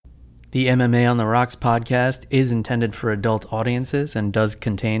The MMA on the Rocks podcast is intended for adult audiences and does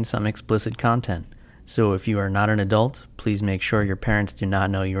contain some explicit content. So if you are not an adult, please make sure your parents do not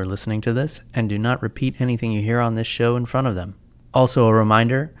know you are listening to this and do not repeat anything you hear on this show in front of them. Also a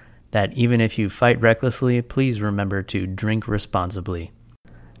reminder that even if you fight recklessly, please remember to drink responsibly.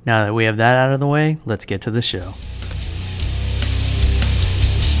 Now that we have that out of the way, let's get to the show.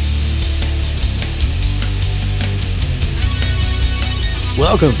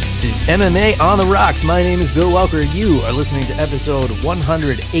 Welcome to MMA on the Rocks. My name is Bill Welker. You are listening to episode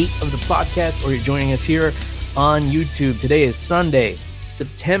 108 of the podcast, or you're joining us here on YouTube. Today is Sunday,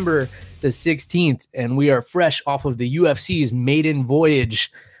 September the 16th, and we are fresh off of the UFC's maiden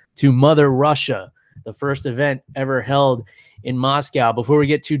voyage to Mother Russia, the first event ever held in Moscow. Before we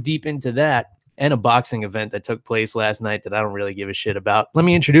get too deep into that, and a boxing event that took place last night that I don't really give a shit about, let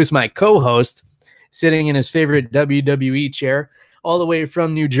me introduce my co-host, sitting in his favorite WWE chair, all the way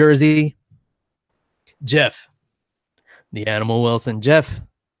from New Jersey, Jeff, the Animal Wilson. Jeff,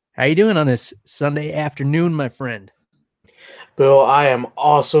 how you doing on this Sunday afternoon, my friend? Bill, I am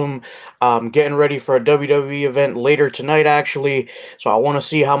awesome. Getting ready for a WWE event later tonight, actually. So I want to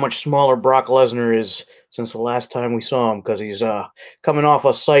see how much smaller Brock Lesnar is since the last time we saw him, because he's coming off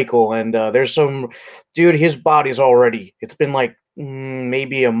a cycle. And there's some dude, his body's already, it's been like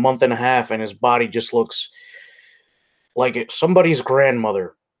maybe a month and a half, and his body just looks like it's somebody's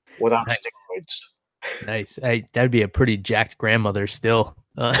grandmother without steroids. Nice. That'd be a pretty jacked grandmother still.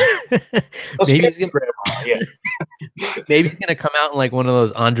 Maybe he's gonna come out in like one of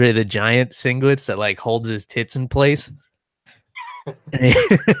those Andre the Giant singlets that like holds his tits in place. That'd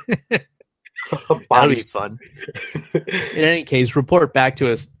be fun. In any case, report back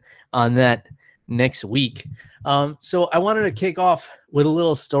to us on that next week. So I wanted to kick off with a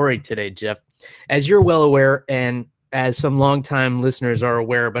little story today, Jeff. As you're well aware, and as some longtime listeners are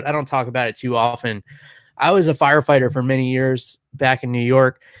aware, but I don't talk about it too often, I was a firefighter for many years back in New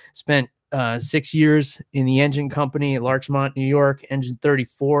York. Spent 6 years in the engine company at Larchmont, New York. Engine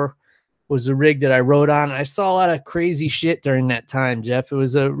 34 was the rig that I rode on. I saw a lot of crazy shit during that time, Jeff. It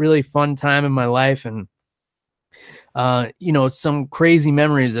was a really fun time in my life, and some crazy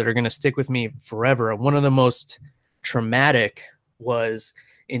memories that are going to stick with me forever. One of the most traumatic was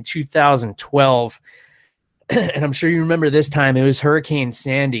in 2012. And I'm sure you remember this time. It was Hurricane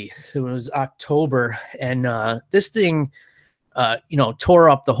Sandy. It was October, and this thing, tore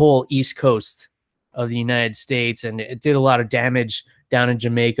up the whole East Coast of the United States, and it did a lot of damage down in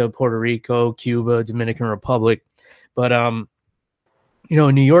Jamaica, Puerto Rico, Cuba, Dominican Republic. But in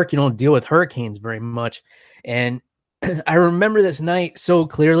New York, you don't deal with hurricanes very much. And I remember this night so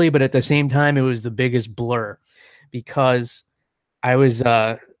clearly, but at the same time, it was the biggest blur because I was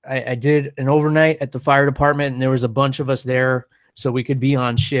I did an overnight at the fire department, and there was a bunch of us there so we could be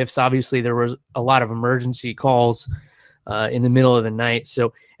on shifts. Obviously, there was a lot of emergency calls in the middle of the night.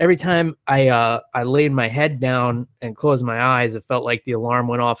 So every time I laid my head down and closed my eyes, it felt like the alarm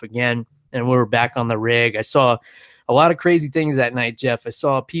went off again, and we were back on the rig. I saw a lot of crazy things that night, Jeff. I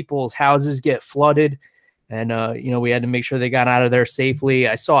saw people's houses get flooded, and we had to make sure they got out of there safely.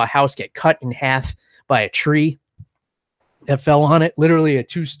 I saw a house get cut in half by a tree that fell on it. Literally a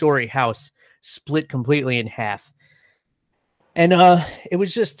 2-story house split completely in half. And it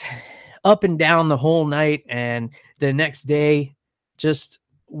was just up and down the whole night. And the next day, just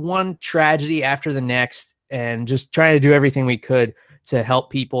one tragedy after the next, and just trying to do everything we could to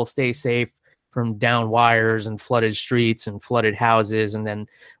help people stay safe from down wires and flooded streets and flooded houses. And then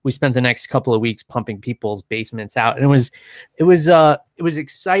we spent the next couple of weeks pumping people's basements out. And it was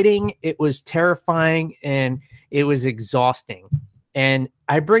exciting. It was terrifying, and it was exhausting. And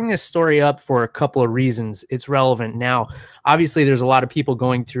I bring this story up for a couple of reasons. It's relevant now. Obviously, there's a lot of people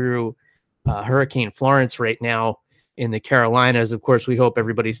going through Hurricane Florence right now in the Carolinas. Of course, we hope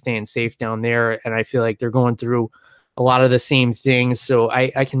everybody's staying safe down there. And I feel like they're going through a lot of the same things. So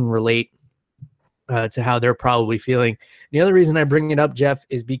I can relate to how they're probably feeling. The other reason I bring it up, Jeff,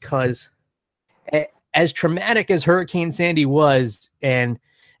 is because as traumatic as Hurricane Sandy was, and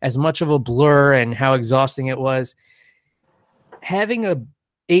as much of a blur and how exhausting it was, having a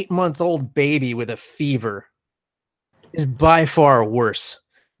 8-month-old baby with a fever is by far worse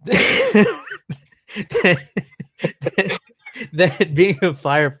than being a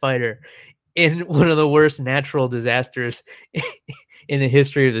firefighter in one of the worst natural disasters in the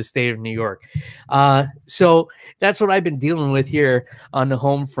history of the state of New York. So that's what I've been dealing with here on the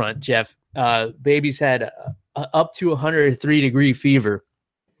home front, Jeff. Baby's had up to 103-degree fever,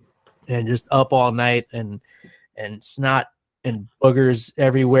 and just up all night, and snot and boogers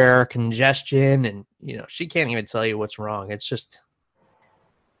everywhere, congestion, and she can't even tell you what's wrong. It's just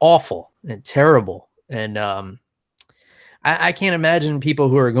awful and terrible. And I can't imagine people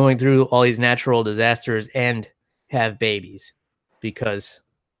who are going through all these natural disasters and have babies, because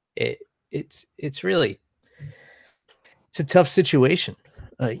it's a tough situation.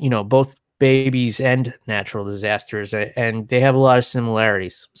 Both babies and natural disasters, and they have a lot of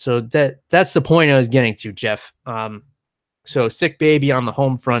similarities. So that's the point I was getting to, Jeff. So sick baby on the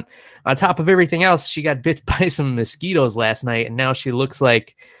home front. On top of everything else, she got bit by some mosquitoes last night, and now she looks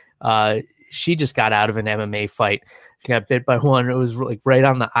like she just got out of an MMA fight. She got bit by one. It was like right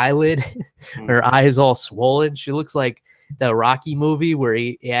on the eyelid. Her eye is all swollen. She looks like the Rocky movie where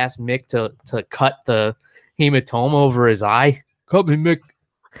he asked Mick to cut the hematoma over his eye. Cut me, Mick.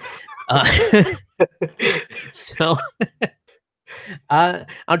 So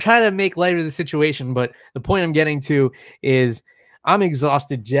I'm trying to make light of the situation, but the point I'm getting to is I'm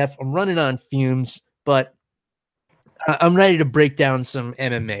exhausted, Jeff. I'm running on fumes, but I'm ready to break down some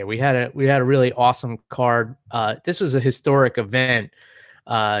MMA. We had a really awesome card. This was a historic event,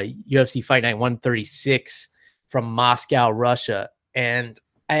 UFC Fight Night 136 from Moscow, Russia. And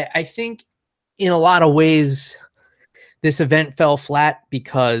I think in a lot of ways, this event fell flat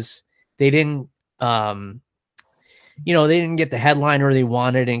because they didn't, they didn't get the headliner they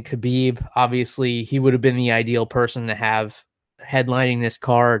wanted in Khabib. Obviously, he would have been the ideal person to have headlining this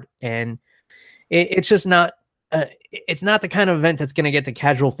card. And it's just not, it's not the kind of event that's going to get the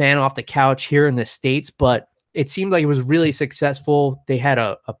casual fan off the couch here in the States, but it seemed like it was really successful. They had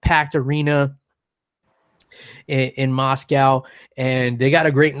a packed arena in Moscow, and they got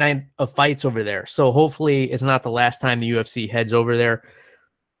a great night of fights over there. So hopefully it's not the last time the UFC heads over there.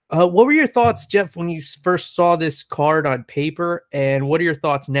 What were your thoughts, Jeff, when you first saw this card on paper, and what are your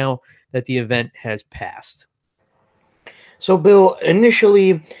thoughts now that the event has passed? So, Bill,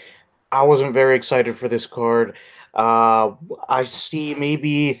 initially, I wasn't very excited for this card. I see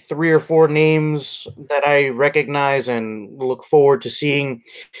maybe 3 or 4 names that I recognize and look forward to seeing.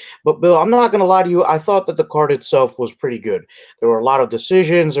 But, Bill, I'm not going to lie to you. I thought that the card itself was pretty good. There were a lot of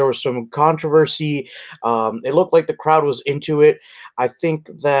decisions. There was some controversy. It looked like the crowd was into it. I think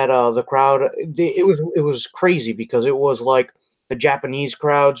that the crowd, it was crazy because it was like the Japanese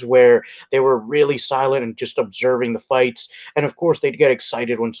crowds where they were really silent and just observing the fights. And, of course, they'd get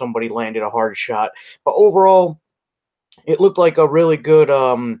excited when somebody landed a hard shot. But overall, it looked like a really good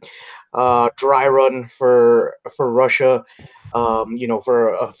dry run for Russia.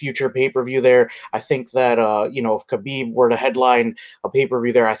 For a future pay-per-view there. I think that, if Khabib were to headline a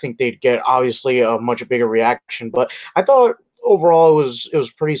pay-per-view there, I think they'd get obviously a much bigger reaction. But I thought overall it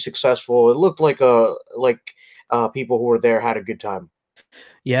was pretty successful. It looked like people who were there had a good time.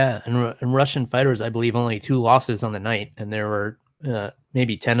 Yeah, and Russian fighters, I believe, only 2 losses on the night, and there were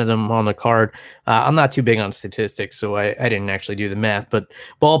maybe 10 of them on the card. I'm not too big on statistics, so I didn't actually do the math, but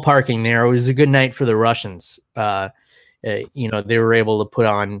ballparking there, it was a good night for the Russians. They were able to put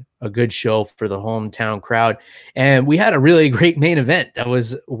on a good show for the hometown crowd. And we had a really great main event that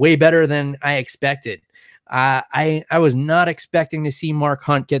was way better than I expected. I was not expecting to see Mark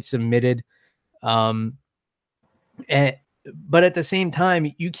Hunt get submitted. But at the same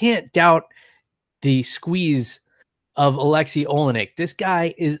time, you can't doubt the squeeze of Alexei Olenek. This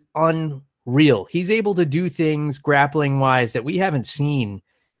guy is unreal. He's able to do things grappling wise that we haven't seen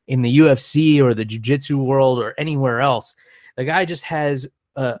in the UFC or the jiu-jitsu world or anywhere else. The guy just has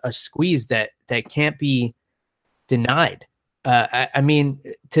a squeeze that can't be denied. I mean,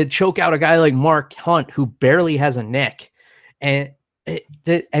 to choke out a guy like Mark Hunt, who barely has a neck, and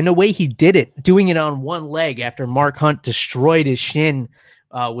the way he did it, doing it on one leg after Mark Hunt destroyed his shin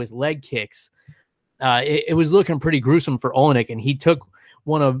with leg kicks, it was looking pretty gruesome for Olenek, and he took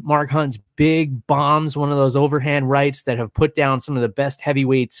one of Mark Hunt's big bombs, one of those overhand rights that have put down some of the best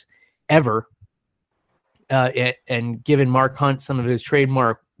heavyweights ever, and given Mark Hunt some of his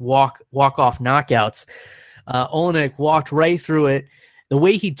trademark walk-off knockouts. Olenek walked right through it. The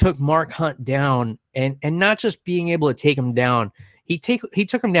way he took Mark Hunt down, and not just being able to take him down, he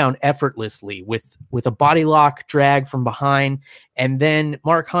took him down effortlessly with a body lock drag from behind, and then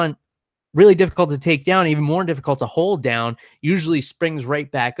Mark Hunt, really difficult to take down, even more difficult to hold down, usually springs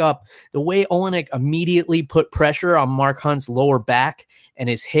right back up. The way Olenek immediately put pressure on Mark Hunt's lower back and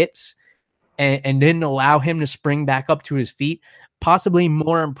his hips and didn't allow him to spring back up to his feet, possibly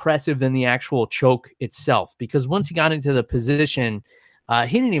more impressive than the actual choke itself, because once he got into the position,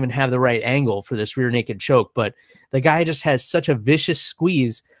 he didn't even have the right angle for this rear naked choke, but the guy just has such a vicious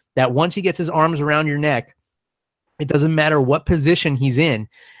squeeze that once he gets his arms around your neck, it doesn't matter what position he's in.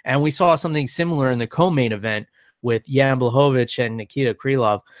 And we saw something similar in the co-main event with Jan Blachowicz and Nikita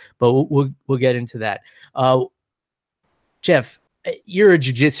Krylov, but we'll get into that. Jeff, You're a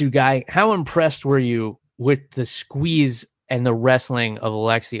jiu-jitsu guy. How impressed were you with the squeeze and the wrestling of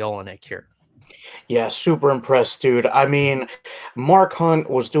Alexei Olenek here? Yeah, super impressed, dude. I mean, Mark Hunt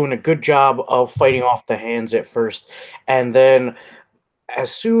was doing a good job of fighting off the hands at first, and then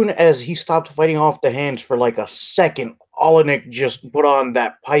as soon as he stopped fighting off the hands for like a second, Olenek just put on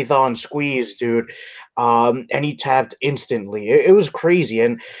that Python squeeze, dude, and he tapped instantly. It was crazy,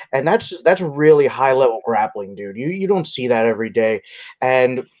 and that's really high level grappling, dude. You don't see that every day,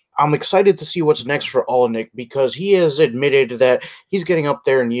 and I'm excited to see what's next for Olenek because he has admitted that he's getting up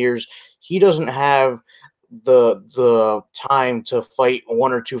there in years. He doesn't have the time to fight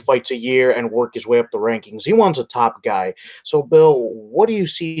one or two fights a year and work his way up the rankings. He wants a top guy. So, Bill, what do you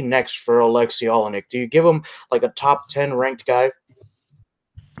see next for Alexei Olenek? Do you give him like a top 10 ranked guy?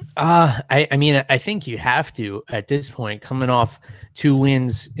 I mean, I think you have to at this point, coming off 2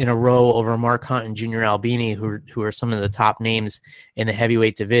 wins in a row over Mark Hunt and Junior Albini, who are some of the top names in the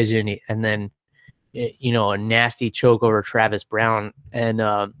heavyweight division, and then a nasty choke over Travis Brown. And,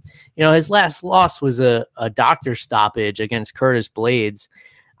 his last loss was a doctor stoppage against Curtis Blades.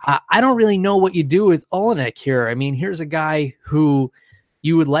 I don't really know what you do with Olenek here. I mean, here's a guy who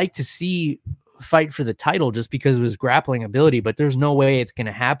you would like to see fight for the title just because of his grappling ability, but there's no way it's going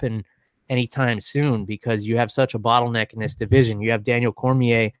to happen anytime soon because you have such a bottleneck in this division. You have Daniel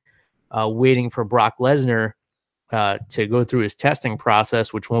Cormier waiting for Brock Lesnar to go through his testing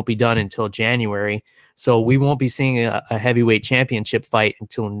process, which won't be done until January. So we won't be seeing a heavyweight championship fight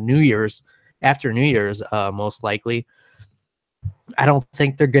until after New Year's, most likely. I don't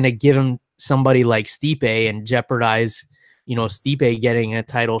think they're going to give him somebody like Stipe and jeopardize, Stipe getting a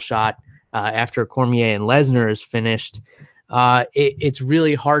title shot after Cormier and Lesnar is finished. It's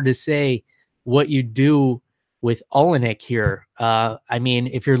really hard to say what you do with Olenek here. I mean,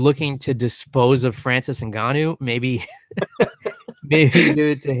 if you're looking to dispose of Francis Ngannou, maybe maybe give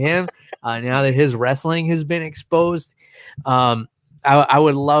it to him now that his wrestling has been exposed. I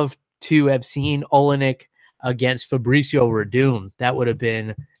would love to have seen Olenek against Fabricio Verdum. That would have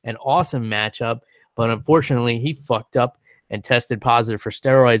been an awesome matchup, but unfortunately he fucked up and tested positive for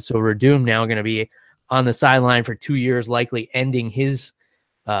steroids. So Verdum now going to be on the sideline for 2 years, likely ending his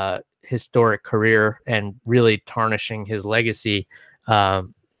historic career and really tarnishing his legacy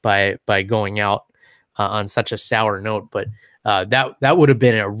by going out on such a sour note. But that would have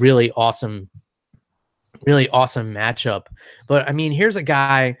been a really awesome matchup. But I mean, here's a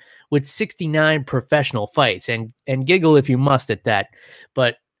guy with 69 professional fights, and giggle if you must at that,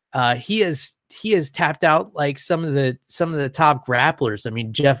 but he has tapped out like some of the top grapplers. I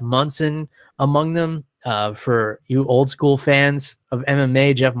mean, Jeff Munson among them. For you old school fans of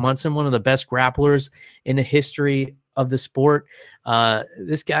MMA, Jeff Munson, one of the best grapplers in the history of the sport.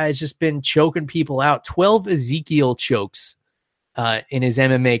 This guy has just been choking people out. 12 Ezekiel chokes in his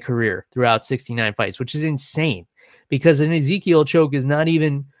MMA career throughout 69 fights, which is insane because an Ezekiel choke is not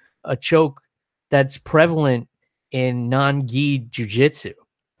even a choke that's prevalent in non-gi jiu-jitsu.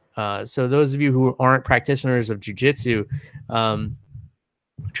 So those of you who aren't practitioners of jiu-jitsu,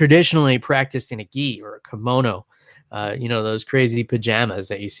 traditionally practiced in a gi or a kimono, those crazy pajamas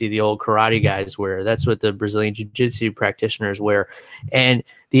that you see the old karate guys wear. That's what the Brazilian jiu-jitsu practitioners wear. And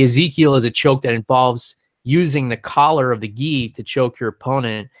the Ezekiel is a choke that involves using the collar of the gi to choke your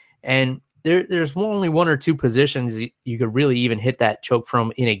opponent. And there's only one or two positions you could really even hit that choke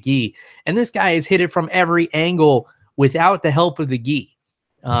from in a gi. And this guy has hit it from every angle without the help of the gi.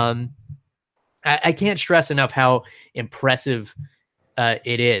 I can't stress enough how impressive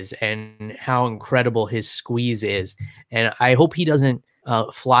it is and how incredible his squeeze is. And I hope he doesn't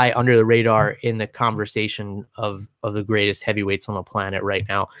fly under the radar in the conversation of the greatest heavyweights on the planet right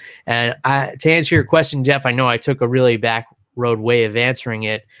now. And to answer your question, Jeff, I know I took a really back road way of answering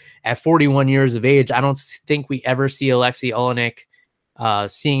it. At 41 years of age, I don't think we ever see Alexei Olenek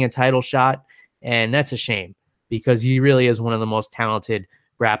seeing a title shot. And that's a shame because he really is one of the most talented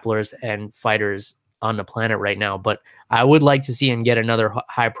grapplers and fighters on the planet right now. But I would like to see him get another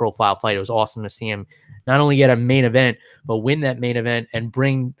high profile fight. It was awesome to see him not only get a main event, but win that main event and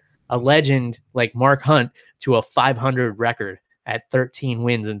bring a legend like Mark Hunt to a 500 record at 13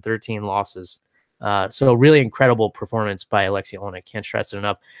 wins and 13 losses. So really incredible performance by Alexei Olenek. Can't stress it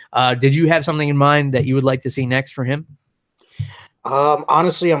enough. Did you have something in mind that you would like to see next for him?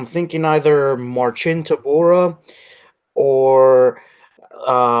 Honestly, I'm thinking either Marcin Tybura or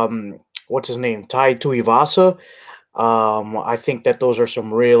what's his name, Tai Tuivasa. I think that those are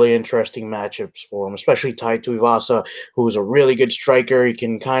some really interesting matchups for him, especially Tai Tuivasa, who's a really good striker. He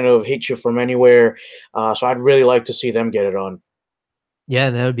can kind of hit you from anywhere. So I'd really like to see them get it on.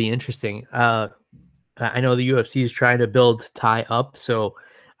 Yeah, that would be interesting. I know the UFC is trying to build tie up, so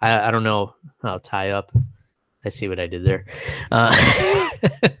I don't know how tie up. I see what I did there. I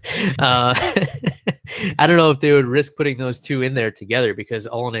don't know if they would risk putting those two in there together because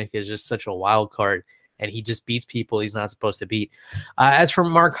Olenek is just such a wild card and he just beats people he's not supposed to beat. As for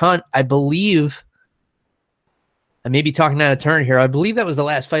Mark Hunt, I believe, I may be talking out of turn here, I believe that was the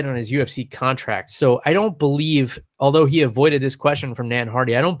last fight on his UFC contract. So I don't believe, although he avoided this question from Dan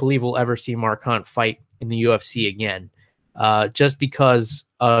Hardy, I don't believe we'll ever see Mark Hunt fight in the UFC again, just because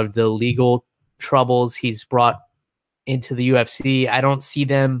of the legal troubles he's brought into the UFC. I don't see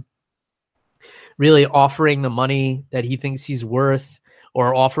them really offering the money that he thinks he's worth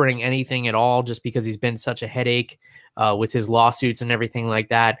or offering anything at all just because he's been such a headache with his lawsuits and everything like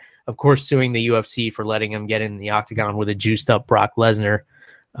that. Of course, suing the UFC for letting him get in the octagon with a juiced up Brock Lesnar,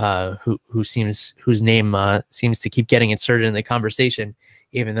 whose name seems to keep getting inserted in the conversation,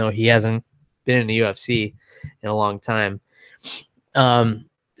 even though he hasn't been in the UFC in a long time.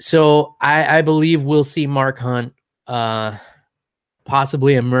 So I believe we'll see Mark Hunt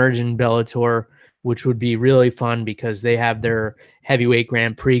possibly emerge in Bellator, which would be really fun because they have their heavyweight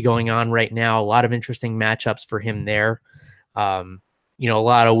Grand Prix going on right now. A lot of interesting matchups for him there. A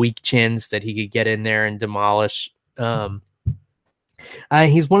lot of weak chins that he could get in there and demolish. He's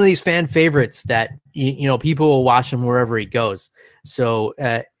one of these fan favorites that, people will watch him wherever he goes. So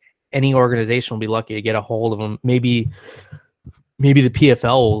any organization will be lucky to get a hold of him. Maybe the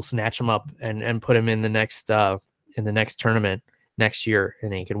PFL will snatch him up and put him in the next tournament next year,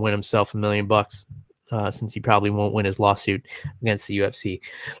 and he can win himself $1 million since he probably won't win his lawsuit against the UFC.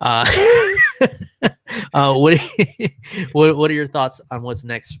 What are your thoughts on what's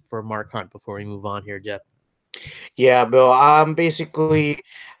next for Mark Hunt before we move on here, Jeff? Yeah, Bill, I'm basically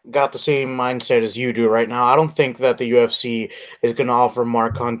got the same mindset as you do right now. I don't think that the UFC is going to offer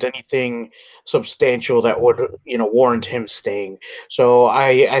Mark Hunt anything substantial that would, warrant him staying. So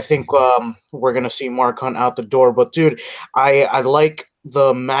I think we're going to see Mark Hunt out the door. But dude, I like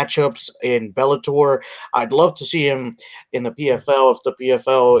the matchups in Bellator. I'd love to see him in the PFL if the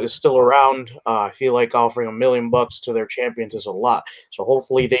PFL is still around. I feel like offering $1 million to their champions is a lot. So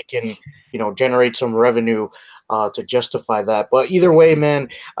hopefully they can, generate some revenue to justify that. But either way, man,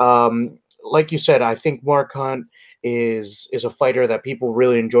 like you said, I think Mark Hunt is a fighter that people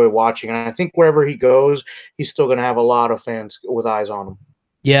really enjoy watching, and I think wherever he goes, he's still going to have a lot of fans with eyes on him.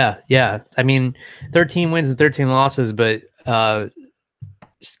 Yeah. I mean, 13 wins and 13 losses, but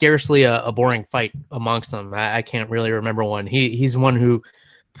scarcely a boring fight amongst them. I can't really remember one. He's one who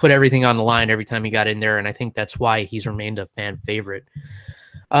put everything on the line every time he got in there, and I think that's why he's remained a fan favorite.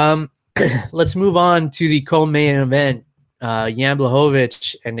 Let's move on to the co-main event, Jan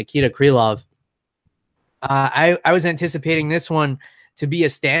Blachowicz and Nikita Krylov. I was anticipating this one to be a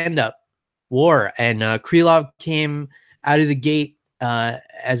stand-up war, and Krylov came out of the gate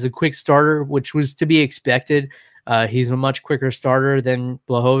as a quick starter, which was to be expected. He's a much quicker starter than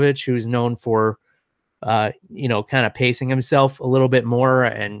Blachowicz, who's known for, kind of pacing himself a little bit more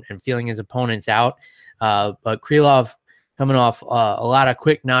and feeling his opponents out. But Krylov coming off a lot of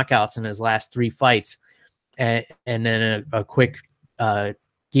quick knockouts in his last 3 fights, and then a quick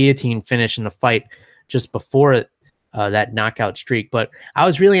guillotine finish in the fight just before that knockout streak. But I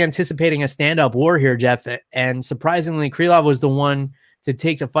was really anticipating a stand-up war here, Jeff, and surprisingly, Krylov was the one to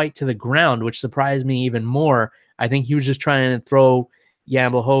take the fight to the ground, which surprised me even more. I think he was just trying to throw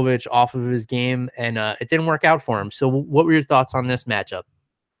Jan Blachowicz off of his game, and it didn't work out for him. So what were your thoughts on this matchup?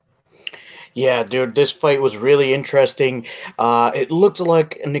 Yeah, dude, this fight was really interesting. It looked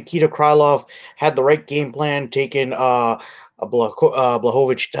like Nikita Krylov had the right game plan, taking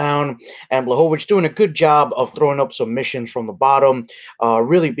Blachowicz down, and Blachowicz doing a good job of throwing up submissions from the bottom,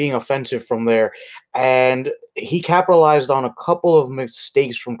 really being offensive from there. And he capitalized on a couple of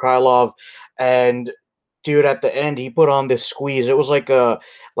mistakes from Krylov, and dude, at the end, he put on this squeeze. It was like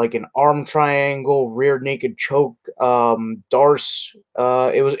an arm triangle, rear naked choke, Darce.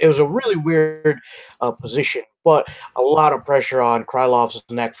 It was a really weird position, but a lot of pressure on Krylov's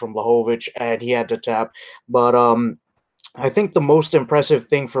neck from Blachowicz, and he had to tap. But I think the most impressive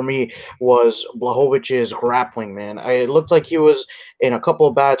thing for me was Blachowicz's grappling, man. It looked like he was in a couple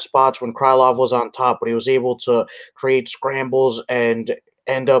of bad spots when Krylov was on top, but he was able to create scrambles and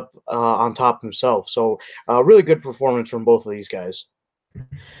end up on top himself. So really good performance from both of these guys.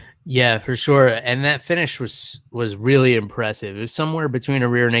 Yeah, for sure. And that finish was really impressive. It was somewhere between a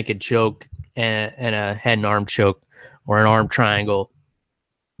rear naked choke and a head and arm choke or an arm triangle.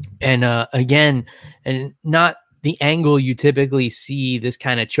 And again, and not the angle you typically see this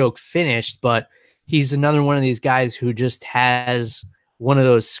kind of choke finished, but he's another one of these guys who just has one of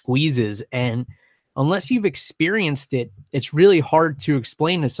those squeezes. And unless you've experienced it, it's really hard to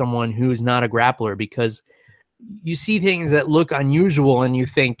explain to someone who is not a grappler, because you see things that look unusual and you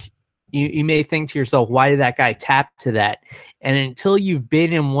think, you may think to yourself, why did that guy tap to that? And until you've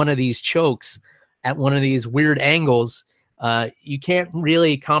been in one of these chokes at one of these weird angles, you can't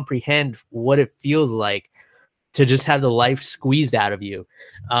really comprehend what it feels like to just have the life squeezed out of you.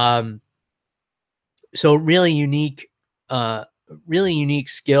 So really unique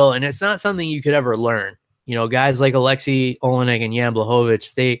skill, and it's not something you could ever learn. You know, guys like Alexei Olenek and Jan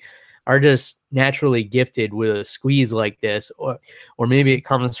Blachowicz, they are just naturally gifted with a squeeze like this, or maybe it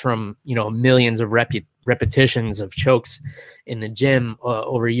comes from, you know, millions of repetitions of chokes in the gym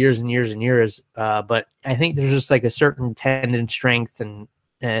over years and years and years. But I think there's just like a certain tendon strength and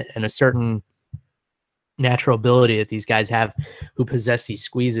a certain natural ability that these guys have who possess these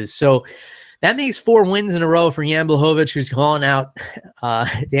squeezes. So that makes 4 wins in a row for Jan Blachowicz, who's calling out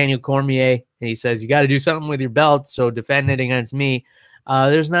Daniel Cormier, and he says, you got to do something with your belt, so defend it against me.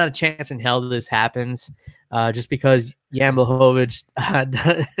 There's not a chance in hell that this happens, just because Jan Blachowicz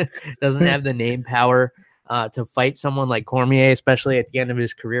doesn't have the name power to fight someone like Cormier, especially at the end of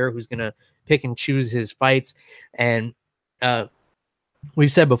his career, who's going to pick and choose his fights. And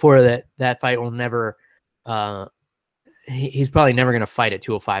we've said before that fight will never he's probably never going to fight at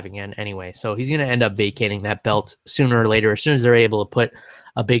 205 again anyway. So he's going to end up vacating that belt sooner or later, as soon as they're able to put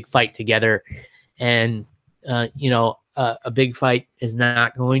a big fight together. And, a big fight is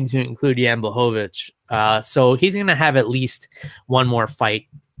not going to include Jan Blachowicz. So he's going to have at least one more fight,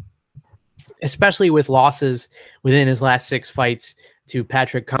 especially with losses within his last 6 fights to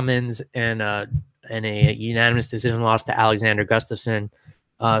Patrick Cummins and a unanimous decision loss to Alexander Gustafsson.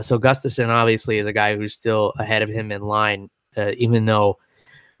 So Gustafsson obviously is a guy who's still ahead of him in line, even though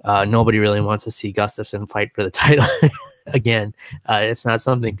nobody really wants to see Gustafsson fight for the title again. It's not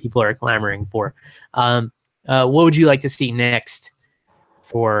something people are clamoring for. What would you like to see next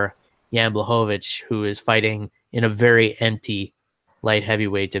for Jan Blachowicz, who is fighting in a very empty light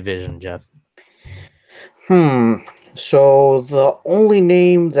heavyweight division, Jeff? So the only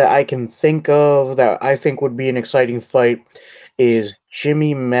name that I can think of that I think would be an exciting fight is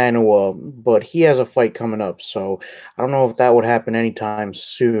Jimmy Manuwa, but he has a fight coming up, so I don't know if that would happen anytime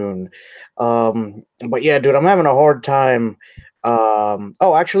soon. But yeah, dude, I'm having a hard time.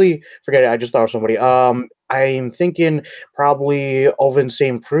 Actually, forget it. I just thought of somebody. I'm thinking probably Ovince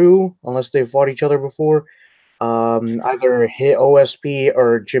St. Preux, unless they've fought each other before. Either hit OSP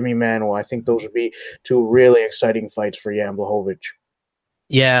or Jimmy Manuwa. I think those would be 2 really exciting fights for Jan Blachowicz.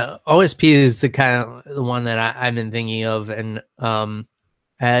 Yeah, OSP is the one that I've been thinking of, and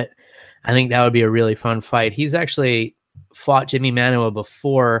I think that would be a really fun fight. He's actually fought Jimmy Manuwa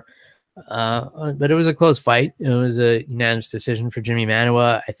before, but it was a close fight. It was a unanimous decision for Jimmy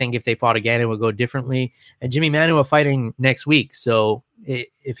Manuwa. I think if they fought again, it would go differently. And Jimmy Manuwa fighting next week, so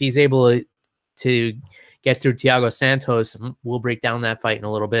if he's able to get through Thiago Santos, we'll break down that fight in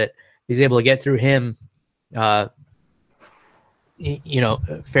a little bit. If he's able to get through him,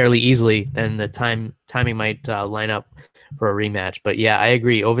 fairly easily, then the timing might line up for a rematch. But yeah, I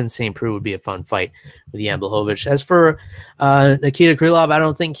agree. Ovince St. Preux would be a fun fight with Jan Blachowicz. As for Nikita Krylov, I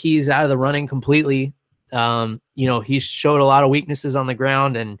don't think he's out of the running completely. He showed a lot of weaknesses on the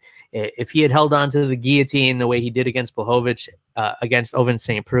ground, and if he had held on to the guillotine the way he did against Blachowicz, against Ovince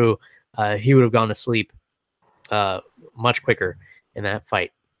St. Preux, he would have gone to sleep much quicker in that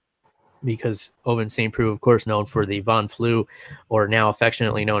fight. Because Ovince St. Preux, of course, known for the Von Flue, or now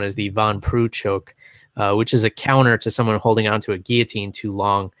affectionately known as the Von Preux choke, which is a counter to someone holding onto a guillotine too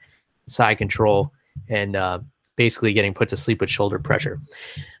long, side control, and basically getting put to sleep with shoulder pressure.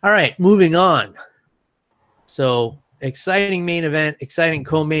 All right, moving on. So exciting main event, exciting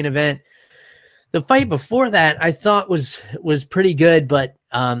co-main event. The fight before that I thought was pretty good, but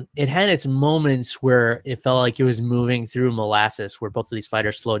it had its moments where it felt like it was moving through molasses, where both of these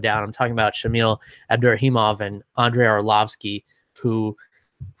fighters slowed down. I'm talking about Shamil Abdurakhimov and Andrei Arlovsky, who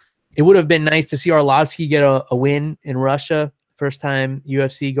it would have been nice to see Arlovsky get a win in Russia. First time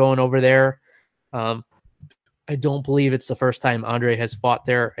UFC going over there. I don't believe it's the first time Andrei has fought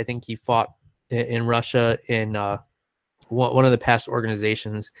there. I think he fought in Russia in one of the past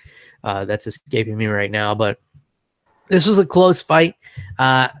organizations that's escaping me right now, but this was a close fight.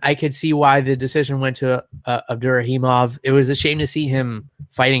 I could see why the decision went to Abdurakhimov. It was a shame to see him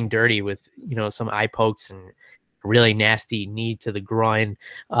fighting dirty with some eye pokes and really nasty knee to the groin.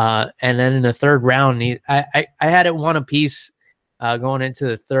 And then in the third round, I had it 1 apiece going into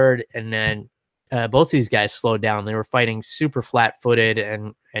the third, and then both these guys slowed down. They were fighting super flat-footed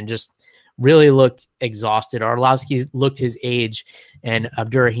and just really looked exhausted. Arlovsky looked his age, and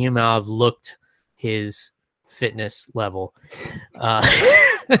Abdurakhimov looked his fitness level.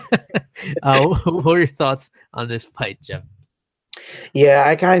 What were your thoughts on this fight, Jeff? Yeah,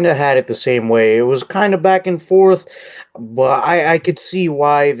 I kind of had it the same way. It was kind of back and forth, but I could see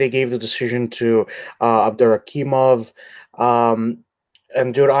why they gave the decision to Abdurakhimov. Um,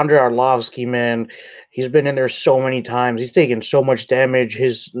 and dude, Andrei Arlovsky, man, he's been in there so many times. He's taken so much damage.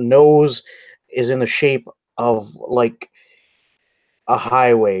 His nose is in the shape of like a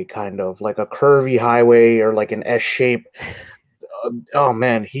highway, kind of like a curvy highway or like an S shape. Oh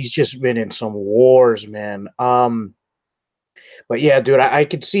man, he's just been in some wars, man. But yeah, dude, I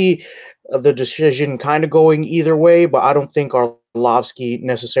could see the decision kind of going either way, but I don't think Arlovsky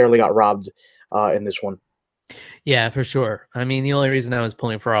necessarily got robbed in this one. Yeah, for sure. I mean, the only reason I was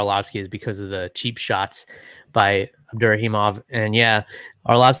pulling for Arlovsky is because of the cheap shots by Abdurakhimov. And yeah,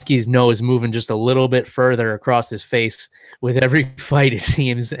 Arlovsky's nose moving just a little bit further across his face with every fight, it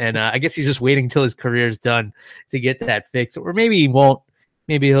seems. And I guess he's just waiting till his career is done to get that fixed. Or maybe he won't.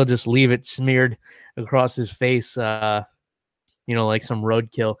 Maybe he'll just leave it smeared across his face, like some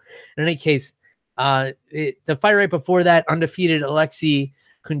roadkill. In any case, the fight right before that, undefeated Alexei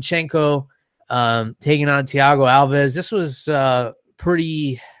Kunchenko taking on Thiago Alves. This was a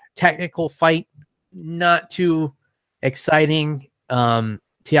pretty technical fight, not too exciting. Thiago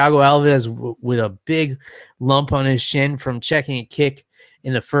Alves with a big lump on his shin from checking a kick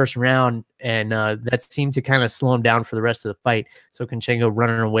in the first round, and that seemed to kind of slow him down for the rest of the fight. So Kunchenko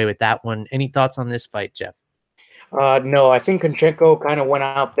running away with that one. Any thoughts on this fight, Jeff? No, I think Kunchenko kind of went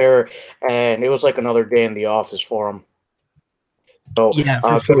out there and it was like another day in the office for him. So yeah,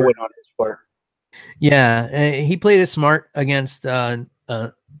 for good sure. win on his part. Yeah, he played it smart against a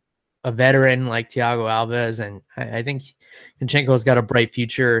veteran like Thiago Alves, and I think Kunchenko's got a bright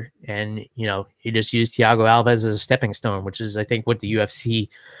future. And he just used Thiago Alves as a stepping stone, which is I think what the UFC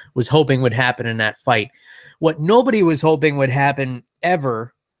was hoping would happen in that fight. What nobody was hoping would happen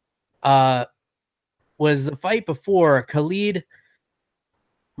ever was the fight before, Khalid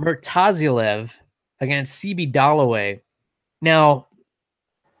Murtazilev against CB Dollaway. Now,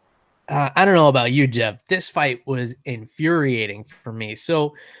 I don't know about you, Jeff. This fight was infuriating for me.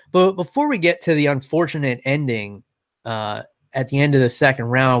 So, but before we get to the unfortunate ending at the end of the second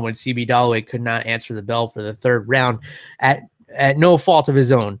round, when CB Dollaway could not answer the bell for the third round at no fault of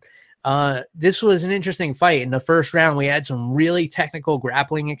his own, this was an interesting fight. In the first round, we had some really technical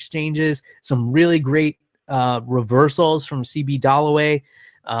grappling exchanges, some really great reversals from CB Dollaway.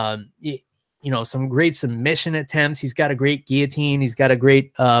 Some great submission attempts. He's got a great guillotine. He's got a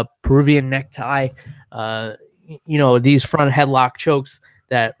great Peruvian necktie. These front headlock chokes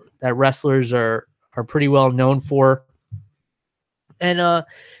that wrestlers are pretty well known for. And,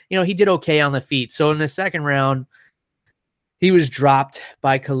 he did okay on the feet. So in the second round, he was dropped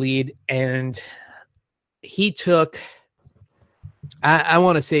by Khalid, and he took, I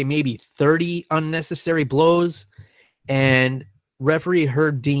want to say, maybe 30 unnecessary blows. And referee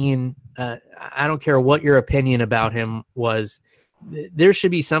Herb Dean, I don't care what your opinion about him was, there should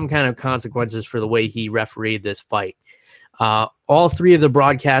be some kind of consequences for the way he refereed this fight. All three of the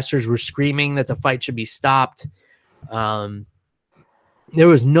broadcasters were screaming that the fight should be stopped. There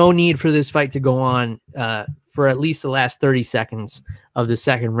was no need for this fight to go on for at least the last 30 seconds of the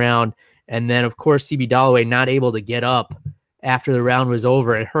second round. And then, of course, CB Dollaway not able to get up after the round was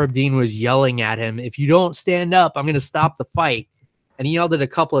over. And Herb Dean was yelling at him, "If you don't stand up, I'm going to stop the fight." And he yelled it a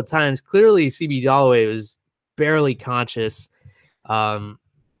couple of times. Clearly, CB Dollaway was barely conscious,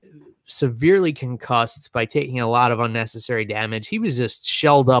 severely concussed by taking a lot of unnecessary damage. He was just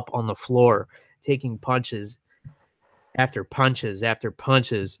shelled up on the floor, taking punches after punches after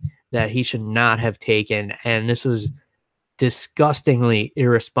punches that he should not have taken. And this was disgustingly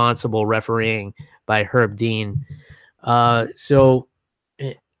irresponsible refereeing by Herb Dean. So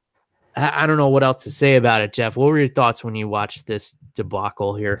I don't know what else to say about it, Jeff. What were your thoughts when you watched this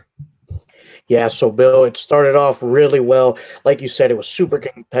debacle here? Yeah, so Bill, it started off really well. Like you said, it was super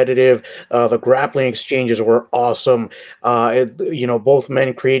competitive. The grappling exchanges were awesome. Both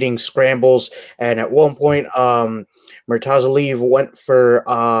men creating scrambles, and at one point, Murtazilev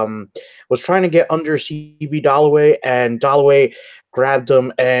was trying to get under CB Dollaway, and Dollaway grabbed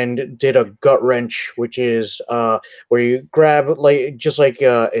him and did a gut wrench, which is where you grab just like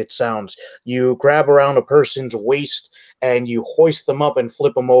it sounds. You grab around a person's waist and you hoist them up and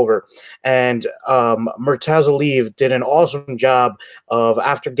flip them over. And Murtazilev did an awesome job of,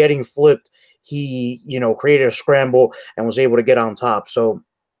 after getting flipped, he created a scramble and was able to get on top. So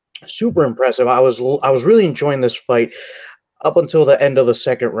super impressive. I was really enjoying this fight. up until the end of the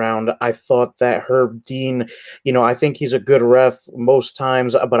second round, I thought that Herb Dean, I think he's a good ref most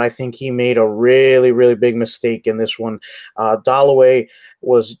times, but I think he made a really, really big mistake in this one. Dalloway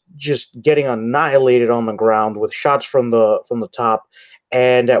was just getting annihilated on the ground with shots from the top,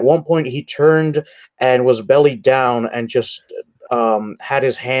 and at one point he turned and was belly down and just had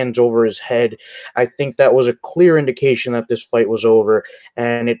his hands over his head. I think that was a clear indication that this fight was over,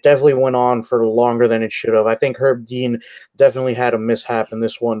 and it definitely went on for longer than it should have. I think Herb Dean definitely had a mishap in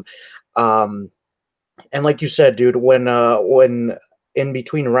this one. Um, and like you said, dude, when in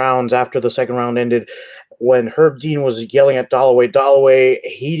between rounds after the second round ended, when Herb Dean was yelling at Dalloway,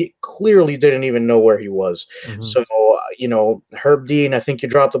 he clearly didn't even know where he was. Mhm. So, Herb Dean, I think you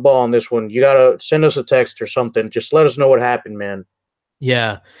dropped the ball on this one. You gotta send us a text or something. Just let us know what happened, man.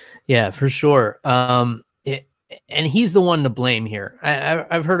 Yeah, yeah, for sure. And he's the one to blame here.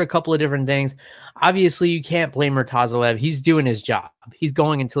 I've heard a couple of different things. Obviously, you can't blame Murtazalev. He's doing his job. He's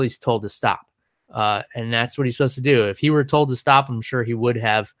going until he's told to stop, and that's what he's supposed to do. If he were told to stop, I'm sure he would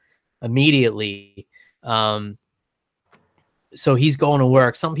have immediately. Um, so he's going to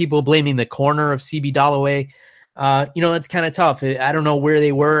work. Some people blaming the corner of CB Dalloway. It's kind of tough. I don't know where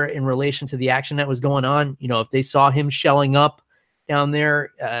they were in relation to the action that was going on. If they saw him shelling up down there,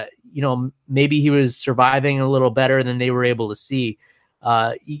 maybe he was surviving a little better than they were able to see.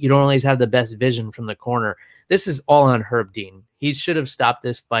 You don't always have the best vision from the corner. This is all on Herb Dean. He should have stopped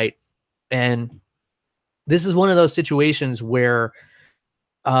this fight. And this is one of those situations where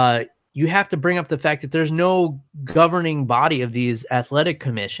you have to bring up the fact that there's no governing body of these athletic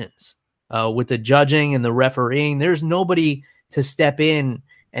commissions with the judging and the refereeing. There's nobody to step in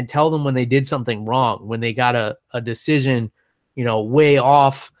and tell them when they did something wrong, when they got a decision, way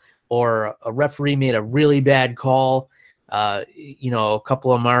off, or a referee made a really bad call. A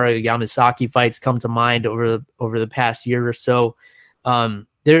couple of Mario Yamasaki fights come to mind over the past year or so.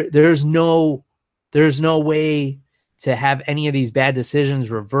 There's no way to have any of these bad decisions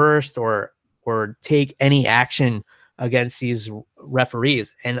reversed or take any action against these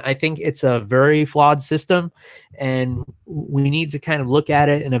referees. And I think it's a very flawed system, and we need to kind of look at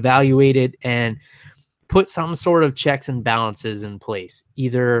it and evaluate it and put some sort of checks and balances in place.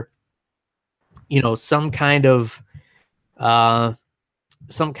 Either, some kind of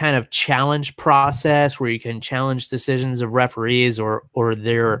challenge process where you can challenge decisions of referees, or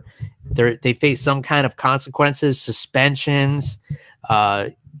they face some kind of consequences, suspensions.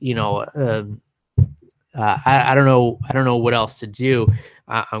 I don't know what else to do.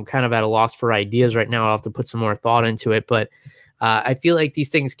 I'm kind of at a loss for ideas right now. I'll have to put some more thought into it, but I feel like these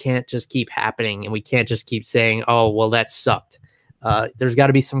things can't just keep happening, and we can't just keep saying, "Oh, well, that sucked." There's got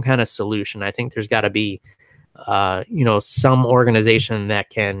to be some kind of solution. I think there's got to be some organization that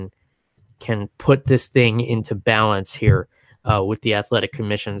can put this thing into balance here with the athletic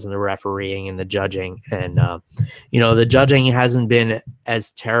commissions and the refereeing and the judging. And, the judging hasn't been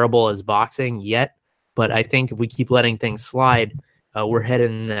as terrible as boxing yet, but I think if we keep letting things slide, we're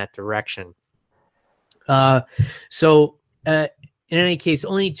headed in that direction. In any case,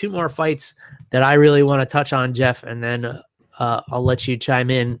 only two more fights that I really want to touch on, Jeff, and then I'll let you chime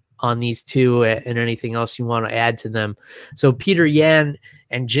in on these two and anything else you want to add to them. So Peter Yan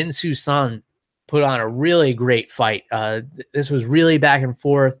and Jinsu Sun put on a really great fight. This was really back and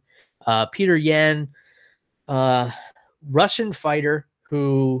forth. Peter Yan, Russian fighter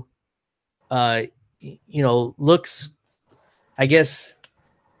who, looks, I guess,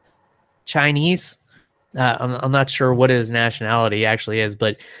 Chinese. I'm not sure what his nationality actually is,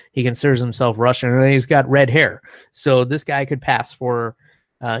 but he considers himself Russian, and he's got red hair. So this guy could pass for,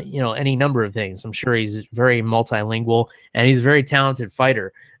 any number of things. I'm sure he's very multilingual, and he's a very talented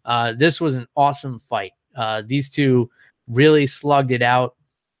fighter. This was an awesome fight. These two really slugged it out.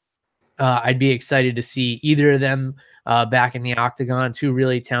 I'd be excited to see either of them back in the octagon. Two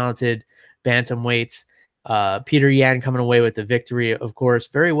really talented bantamweights. Peter Yan coming away with the victory, of course.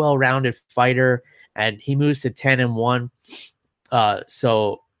 Very well-rounded fighter, and he moves to 10-1.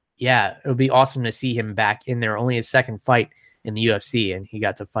 So yeah, it would be awesome to see him back in there. Only his second fight in the UFC, and he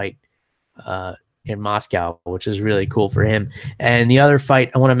got to fight in Moscow, which is really cool for him. And the other fight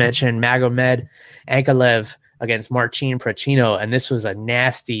I want to mention, Magomed Ankalaev against Marcin Prachnio, and this was a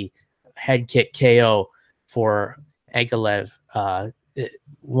nasty head kick KO for Ankalaev.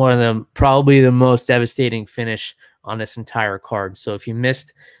 One of them, probably the most devastating finish on this entire card. So if you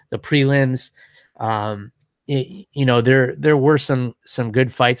missed the prelims, there were some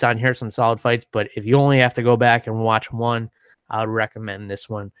good fights on here, some solid fights, but if you only have to go back and watch one, I would recommend this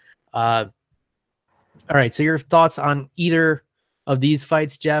one. All right, so your thoughts on either of these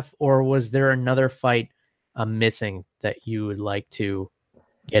fights, Jeff, or was there another fight I'm missing that you would like to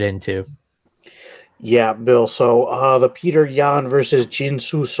get into? Yeah, Bill. So the Peter Yan versus Jin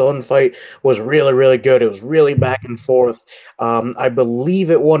Soo Son fight was really, really good. It was really back and forth. I believe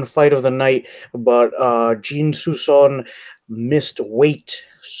it won fight of the night, but Jin Soo Son missed weight,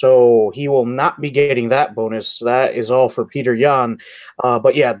 so he will not be getting that bonus. That is all for Peter Yan.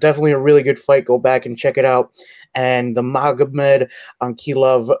 But yeah, definitely a really good fight. Go back and check it out. And the Magomed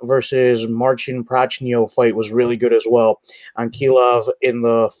Ankilov versus Marcin Prachnio fight was really good as well. Ankilov in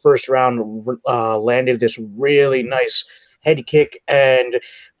the first round landed this really nice head kick and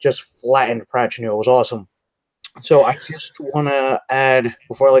just flattened Prachnio. It was awesome. So I just want to add,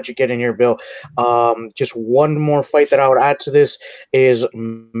 before I let you get in here, Bill, just one more fight that I would add to this is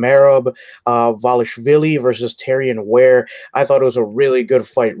Merab Valishvili versus Terrion Ware. I thought it was a really good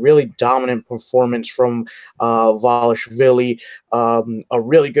fight, really dominant performance from Valishvili, a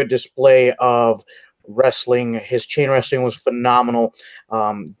really good display of wrestling. His chain wrestling was phenomenal,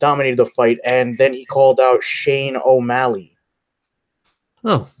 dominated the fight, and then he called out Shane O'Malley.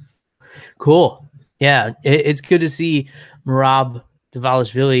 Oh, cool. Yeah, it's good to see Merab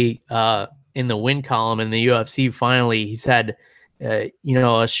Dvalishvili in the win column in the UFC. Finally, he's had a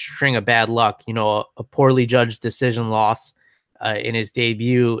string of bad luck. A poorly judged decision loss in his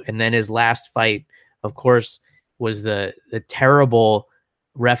debut, and then his last fight, of course, was the terrible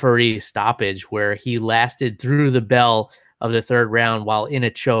referee stoppage where he lasted through the bell of the third round while in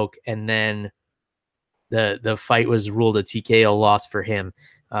a choke, and then the fight was ruled a TKO loss for him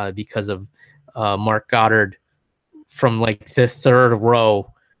because of Mark Goddard from like the third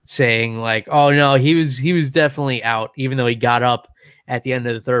row saying like, oh no, he was definitely out, even though he got up at the end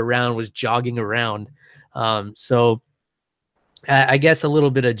of the third round, was jogging around. So I guess a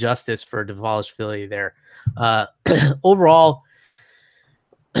little bit of justice for Dvalishvili there. Overall,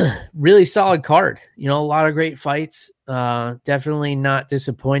 really solid card. A lot of great fights. Definitely not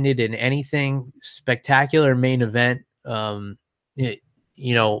disappointed in anything. Spectacular main event. One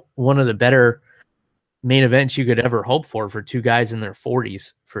of the better main events you could ever hope for two guys in their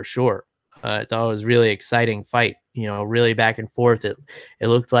 40s, for sure. I thought it was a really exciting fight, really back and forth. It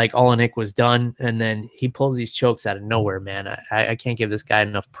looked like Olenek was done, and then he pulls these chokes out of nowhere, man. I can't give this guy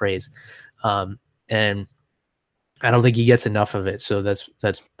enough praise. And I don't think he gets enough of it. So that's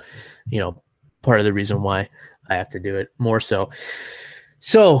part of the reason why I have to do it more so.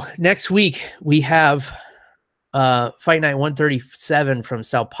 So next week we have Fight Night 137 from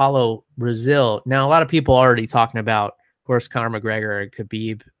Sao Paulo, Brazil. Now, a lot of people are already talking about, of course, Conor McGregor and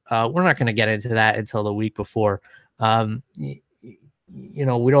Khabib. We're not going to get into that until the week before. We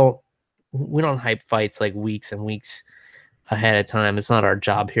don't hype fights like weeks and weeks ahead of time. It's not our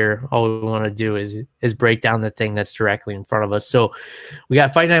job here. All we want to do is break down the thing that's directly in front of us. So we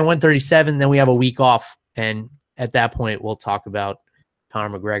got Fight Night 137, then we have a week off, and at that point we'll talk about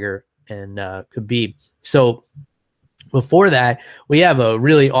Conor McGregor and Khabib. So before that, we have a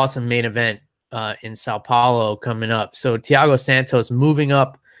really awesome main event in Sao Paulo coming up. So Thiago Santos moving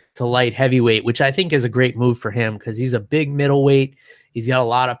up to light heavyweight, which I think is a great move for him because he's a big middleweight. He's got a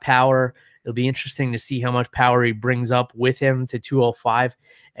lot of power. It'll be interesting to see how much power he brings up with him to 205.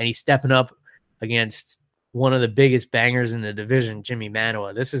 And he's stepping up against one of the biggest bangers in the division, Jimmy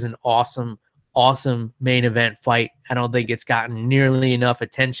Manuwa. This is an awesome, awesome main event fight. I don't think it's gotten nearly enough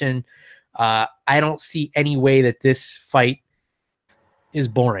attention. I don't see any way that this fight is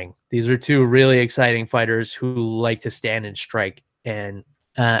boring. These are two really exciting fighters who like to stand and strike. And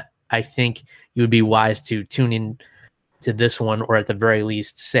I think you would be wise to tune in to this one, or at the very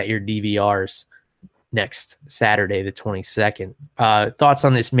least, set your DVRs next Saturday, the 22nd. Thoughts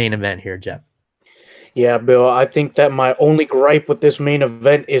on this main event here, Jeff? Yeah, Bill, I think that my only gripe with this main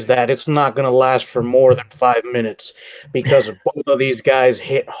event is that it's not going to last for more than 5 minutes because both of these guys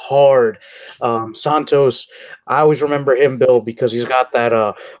hit hard. Santos, I always remember him, Bill, because he's got that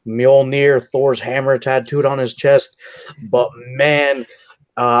Mjolnir, Thor's hammer tattooed on his chest. But, man,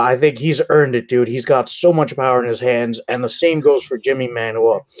 I think he's earned it, dude. He's got so much power in his hands, and the same goes for Jimmy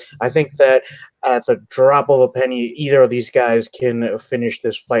Manuwa. I think that at the drop of a penny, either of these guys can finish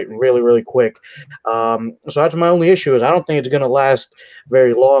this fight really, really quick. So that's my only issue is I don't think it's going to last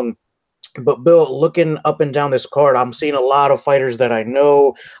very long. But, Bill, looking up and down this card, I'm seeing a lot of fighters that I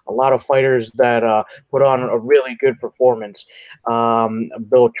know, a lot of fighters that put on a really good performance.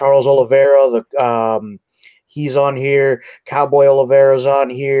 Bill, Charles Oliveira, he's on here. Cowboy Oliveira's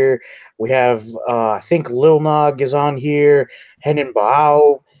on here. We have, I think, Lil Nog is on here. Henan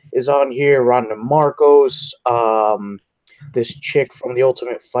Baao is on here. Ronda Marcos. This chick from The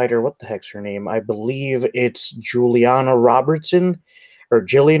Ultimate Fighter, what the heck's her name? I believe it's Juliana Robertson. or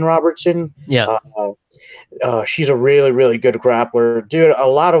Jillian Robertson. Yeah. She's a really, really good grappler, dude. A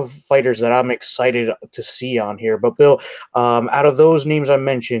lot of fighters that I'm excited to see on here. But Bill, out of those names I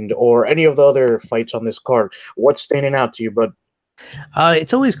mentioned, or any of the other fights on this card, what's standing out to you, bud?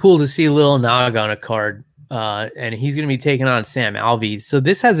 It's always cool to see Lil Nog on a card, and he's going to be taking on Sam Alvey. So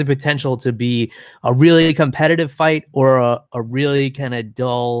this has the potential to be a really competitive fight or a really kind of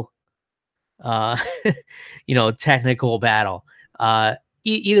dull, technical battle.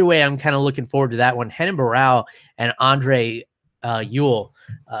 Either way, I'm kind of looking forward to that one. Renan Barão and Andre Ewell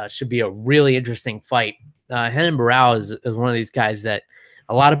should be a really interesting fight. Renan Barão is one of these guys that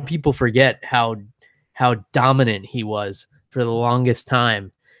a lot of people forget how dominant he was for the longest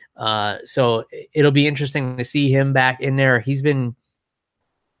time. So it'll be interesting to see him back in there. He's been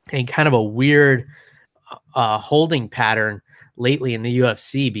in kind of a weird holding pattern lately in the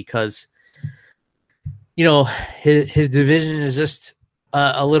UFC because, his division is just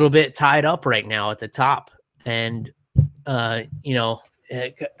a little bit tied up right now at the top. And, a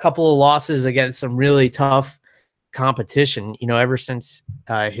couple of losses against some really tough competition, ever since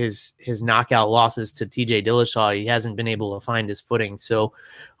his knockout losses to TJ Dillashaw, he hasn't been able to find his footing. So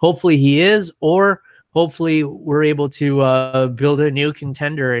hopefully he is, or hopefully we're able to build a new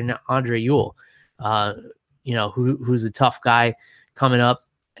contender in Andre Ewell, who's a tough guy coming up,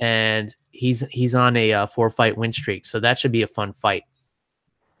 and he's on a 4-fight win streak. So that should be a fun fight.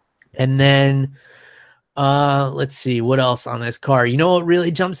 And then let's see what else on this card. You know what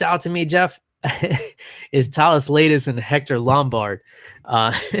really jumps out to me, Jeff? Is Thales Leites and Hector Lombard.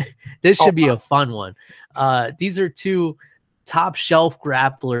 This should be a fun one. These are two top shelf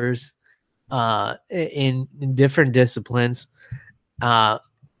grapplers in different disciplines. And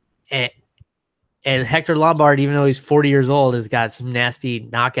Hector Lombard, even though he's 40 years old, has got some nasty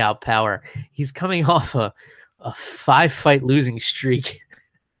knockout power. He's coming off a 5-fight losing streak.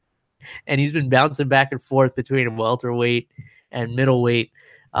 And he's been bouncing back and forth between welterweight and middleweight.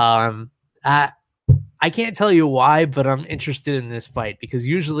 I can't tell you why, but I'm interested in this fight because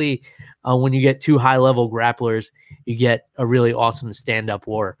usually when you get two high-level grapplers, you get a really awesome stand-up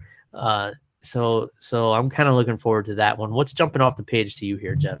war. So I'm kind of looking forward to that one. What's jumping off the page to you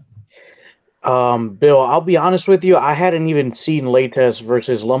here, Jeff? Bill, I'll be honest with you. I hadn't even seen Leites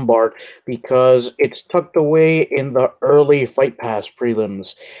versus Lombard because it's tucked away in the early Fight Pass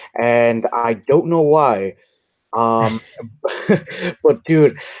prelims, and I don't know why. But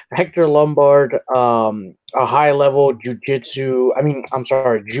dude, Hector Lombard, a high level judoka.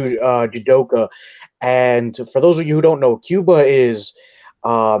 And for those of you who don't know, Cuba is,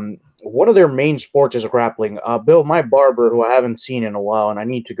 one of their main sports is grappling. Bill, my barber, who I haven't seen in a while and I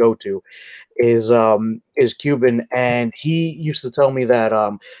need to go to, is Cuban, and he used to tell me that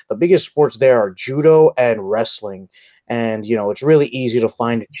the biggest sports there are judo and wrestling, and it's really easy to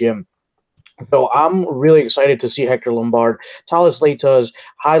find a gym. So I'm really excited to see Hector Lombard, Thales Leites,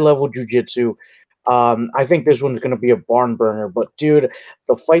 high-level jiu-jitsu. I think this one's going to be a barn burner. But, dude,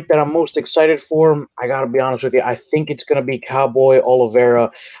 the fight that I'm most excited for, I got to be honest with you, I think it's going to be Cowboy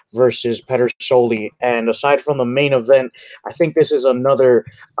Oliveira versus Pedersoli. And aside from the main event, I think this is another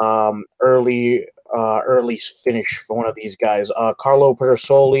early finish for one of these guys. Carlo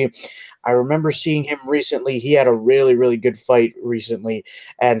Pedersoli, I remember seeing him recently. He had a really, really good fight recently.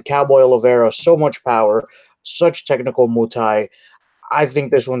 And Cowboy Oliveira, so much power, such technical Muay Thai. I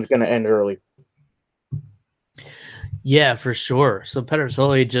think this one's going to end early. Yeah, for sure. So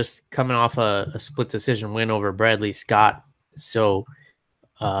Pedersoli just coming off a split decision win over Bradley Scott. So,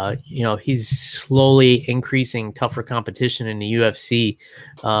 he's slowly increasing tougher competition in the UFC.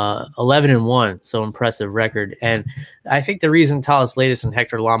 11-1, so impressive record. And I think the reason Thales Leites and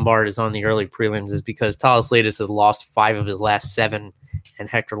Hector Lombard is on the early prelims is because Thales Leites has lost 5 of his last 7, and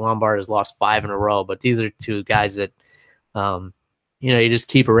Hector Lombard has lost 5 in a row. But these are two guys that, you just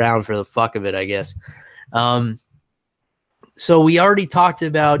keep around for the fuck of it, I guess. So we already talked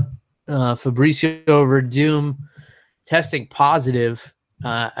about Fabricio Werdum testing positive.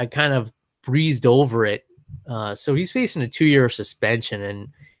 I kind of breezed over it. So he's facing a 2-year suspension, and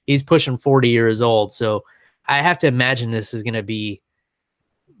he's pushing 40 years old. So I have to imagine this is going to be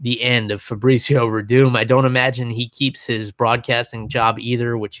the end of Fabricio Werdum. I don't imagine he keeps his broadcasting job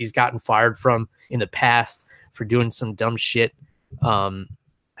either, which he's gotten fired from in the past for doing some dumb shit. I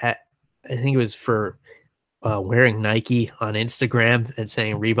think it was for wearing Nike on Instagram and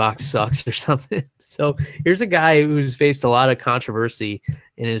saying Reebok sucks or something. So here's a guy who's faced a lot of controversy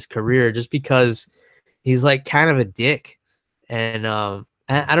in his career just because he's like kind of a dick. And I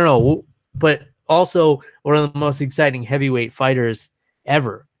don't know, but also one of the most exciting heavyweight fighters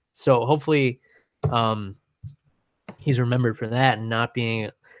ever. So hopefully he's remembered for that and not being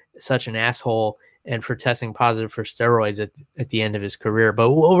such an asshole and for testing positive for steroids at the end of his career.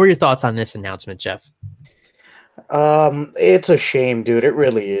 But what were your thoughts on this announcement, Jeff? It's a shame, dude. It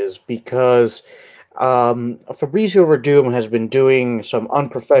really is because Fabricio Verdum has been doing some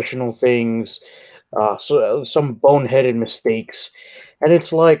unprofessional things, some boneheaded mistakes, and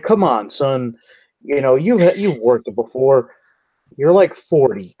it's like, come on, son. You know, you've worked it before. You're like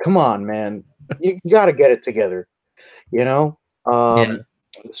 40. Come on, man. You got to get it together. You know. Yeah.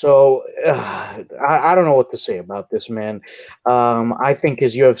 So I don't know what to say about this man. I think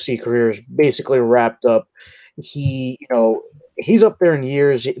his UFC career is basically wrapped up. He's up there in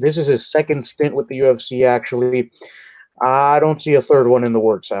years. This is his second stint with the UFC. Actually, I don't see a third one in the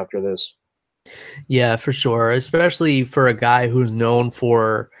works after this. Yeah, for sure. Especially for a guy who's known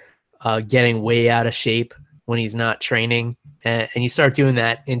for getting way out of shape when he's not training. And you start doing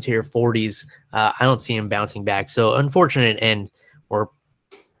that into your 40s. I don't see him bouncing back. So unfortunate end, or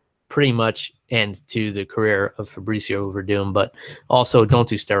pretty much end to the career of Fabricio Verdum, but also don't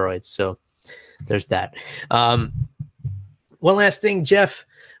do steroids. So there's that. One last thing, Jeff.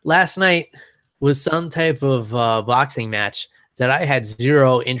 Last night was some type of boxing match that I had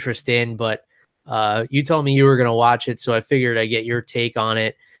zero interest in, but you told me you were going to watch it, so I figured I'd get your take on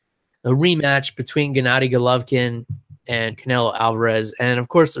it. A rematch between Gennady Golovkin and Canelo Alvarez. And of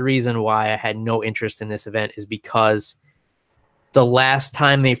course, the reason why I had no interest in this event is because the last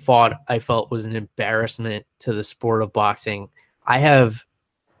time they fought, I felt was an embarrassment to the sport of boxing. I have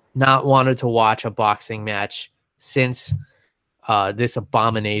not wanted to watch a boxing match since this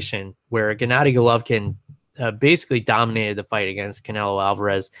abomination where Gennady Golovkin basically dominated the fight against Canelo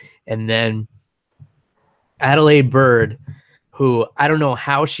Alvarez. And then Adelaide Byrd, who I don't know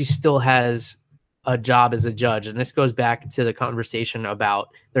how she still has a job as a judge. And this goes back to the conversation about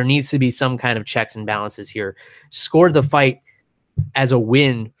there needs to be some kind of checks and balances here. Scored the fight as a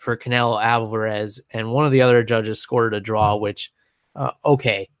win for Canelo Alvarez, and one of the other judges scored a draw, which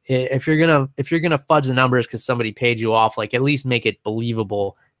okay, if you're gonna fudge the numbers because somebody paid you off, like at least make it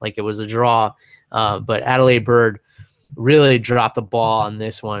believable, like it was a draw. But Adelaide Byrd really dropped the ball on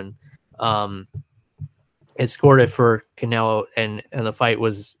this one. It scored it for Canelo, and the fight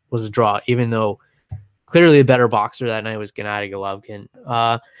was a draw, even though clearly a better boxer that night was Gennady Golovkin.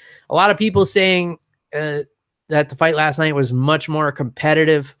 A lot of people saying that the fight last night was much more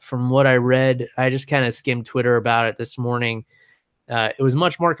competitive from what I read. I just kind of skimmed Twitter about it this morning. It was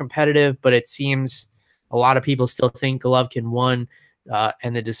much more competitive, but it seems a lot of people still think Golovkin won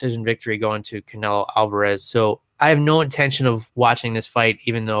and the decision victory going to Canelo Alvarez. So I have no intention of watching this fight,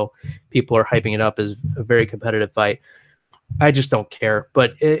 even though people are hyping it up as a very competitive fight. I just don't care.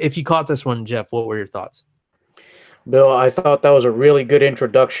 But if you caught this one, Jeff, what were your thoughts? Bill, I thought that was a really good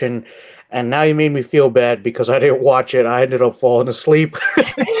introduction, and now you made me feel bad because I didn't watch it. I ended up falling asleep.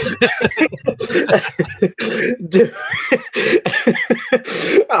 Dude.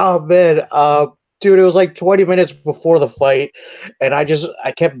 Oh man, dude, it was like 20 minutes before the fight, and I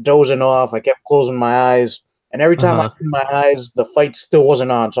kept dozing off. I kept closing my eyes, and every time I opened my eyes, the fight still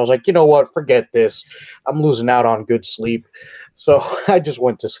wasn't on. So I was like, you know what? Forget this. I'm losing out on good sleep. So I just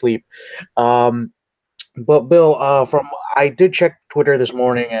went to sleep. But Bill, I did check Twitter this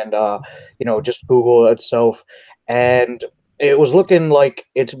morning and just Google itself, and it was looking like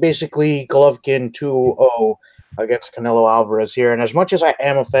it's basically Golovkin 2-0 against Canelo Alvarez here. And as much as I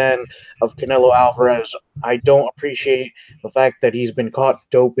am a fan of Canelo Alvarez, I don't appreciate the fact that he's been caught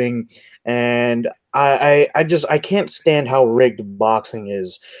doping, and I can't stand how rigged boxing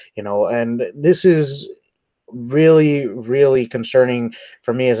is, and this is really, really concerning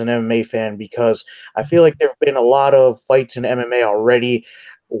for me as an MMA fan because I feel like there have been a lot of fights in MMA already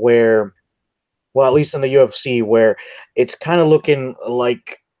where, well, at least in the UFC, where it's kind of looking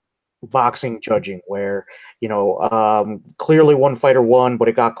like boxing judging, where clearly one fighter won, but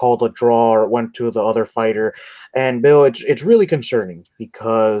it got called a draw or it went to the other fighter. And Bill, it's really concerning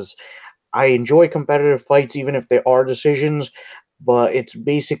because I enjoy competitive fights, even if they are decisions, but it's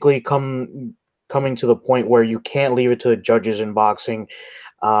basically coming to the point where you can't leave it to the judges in boxing.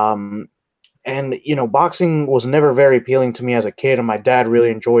 And boxing was never very appealing to me as a kid, and my dad really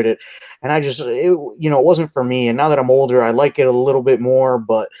enjoyed it. And it wasn't for me. And now that I'm older, I like it a little bit more,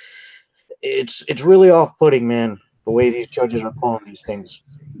 but it's really off-putting, man, the way these judges are calling these things.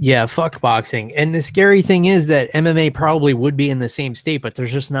 Yeah, fuck boxing. And the scary thing is that MMA probably would be in the same state, but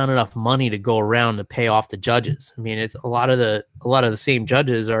there's just not enough money to go around to pay off the judges. I mean, it's a lot of the same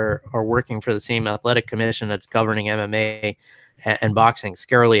judges are working for the same athletic commission that's governing MMA and boxing,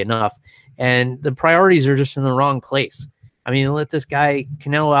 scarily enough. And the priorities are just in the wrong place. I mean, let this guy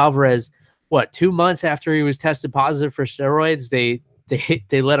Canelo Alvarez 2 months after he was tested positive for steroids,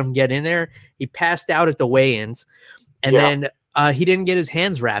 they let him get in there. He passed out at the weigh-ins, and then he didn't get his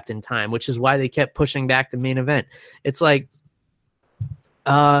hands wrapped in time, which is why they kept pushing back the main event. It's like,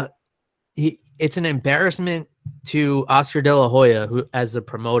 it's an embarrassment to Oscar De La Hoya, who, as the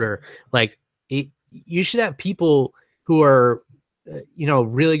promoter, like, you should have people who are,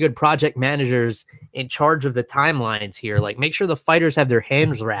 really good project managers in charge of the timelines here. Like, make sure the fighters have their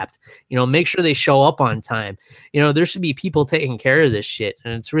hands wrapped, make sure they show up on time. There should be people taking care of this shit.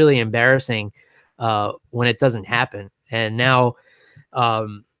 And it's really embarrassing when it doesn't happen. And now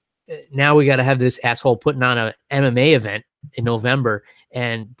we got to have this asshole putting on a MMA event in November.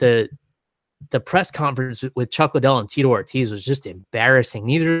 And the press conference with Chuck Liddell and Tito Ortiz was just embarrassing.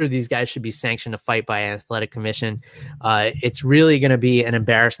 Neither of these guys should be sanctioned to fight by an athletic commission. It's really going to be an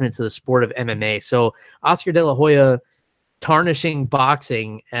embarrassment to the sport of MMA. So Oscar De La Hoya tarnishing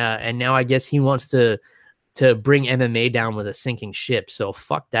boxing, and now I guess he wants to bring MMA down with a sinking ship. So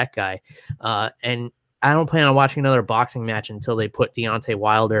fuck that guy. And I don't plan on watching another boxing match until they put Deontay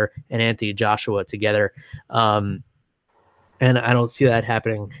Wilder and Anthony Joshua together. And I don't see that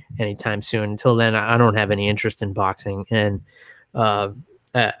happening anytime soon. Until then, I don't have any interest in boxing. And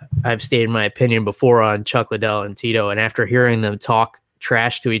I've stated my opinion before on Chuck Liddell and Tito. And after hearing them talk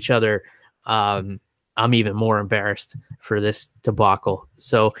trash to each other, I'm even more embarrassed for this debacle.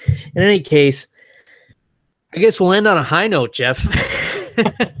 So in any case, I guess we'll end on a high note, Jeff.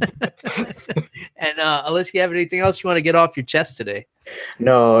 And unless you have anything else you want to get off your chest today.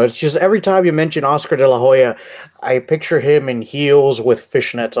 No, it's just every time you mention Oscar De La Hoya, I picture him in heels with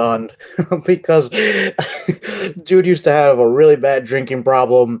fishnets on because dude used to have a really bad drinking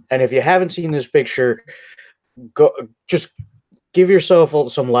problem. And if you haven't seen this picture, go just give yourself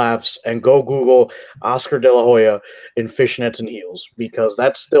some laughs and go Google Oscar De La Hoya in fishnets and heels, because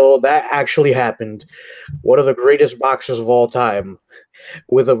that actually happened. One of the greatest boxers of all time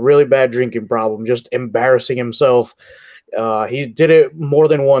with a really bad drinking problem, just embarrassing himself. He did it more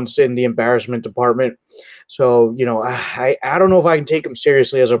than once in the embarrassment department. So, I don't know if I can take him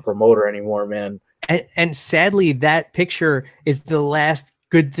seriously as a promoter anymore, man. And sadly, that picture is the last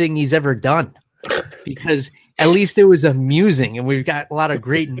good thing he's ever done, because at least it was amusing and we've got a lot of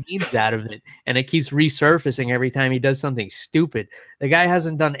great memes out of it. And it keeps resurfacing every time he does something stupid. The guy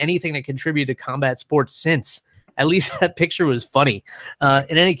hasn't done anything to contribute to combat sports since. At least that picture was funny.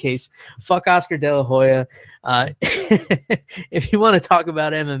 In any case, fuck Oscar De La Hoya. If you want to talk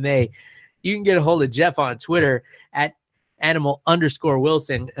about MMA, you can get a hold of Jeff on Twitter at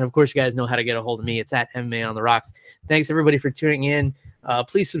 @animal_Wilson. And of course, you guys know how to get a hold of me. It's at MMA on the Rocks. Thanks everybody for tuning in.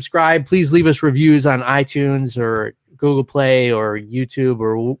 Please subscribe. Please leave us reviews on iTunes or Google Play or YouTube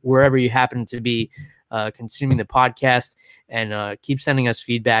or wherever you happen to be consuming the podcast. And keep sending us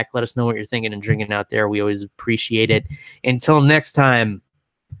feedback. Let us know what you're thinking and drinking out there. We always appreciate it. Until next time,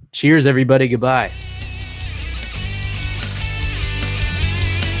 cheers, everybody. Goodbye.